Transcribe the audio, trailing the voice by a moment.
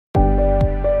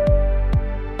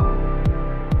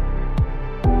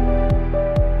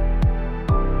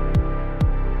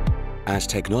As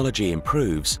technology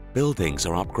improves, buildings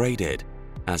are upgraded.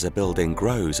 As a building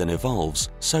grows and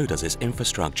evolves, so does its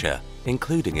infrastructure,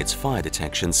 including its fire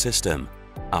detection system.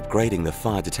 Upgrading the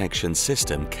fire detection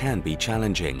system can be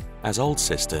challenging, as old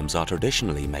systems are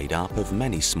traditionally made up of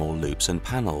many small loops and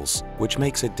panels, which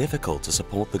makes it difficult to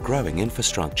support the growing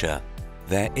infrastructure.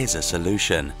 There is a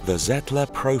solution: the ZETTLER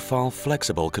Profile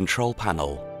Flexible Control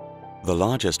Panel. The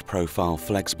largest profile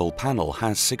flexible panel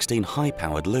has 16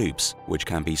 high-powered loops, which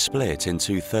can be split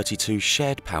into 32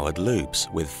 shared-powered loops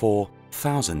with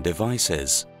 4,000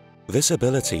 devices. This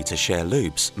ability to share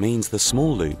loops means the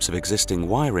small loops of existing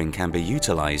wiring can be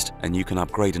utilized, and you can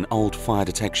upgrade an old fire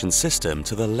detection system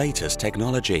to the latest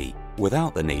technology,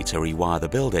 without the need to rewire the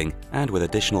building and with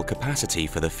additional capacity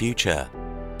for the future.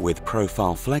 With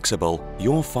Profile Flexible,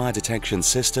 your fire detection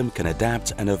system can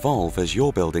adapt and evolve as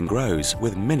your building grows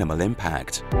with minimal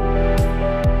impact.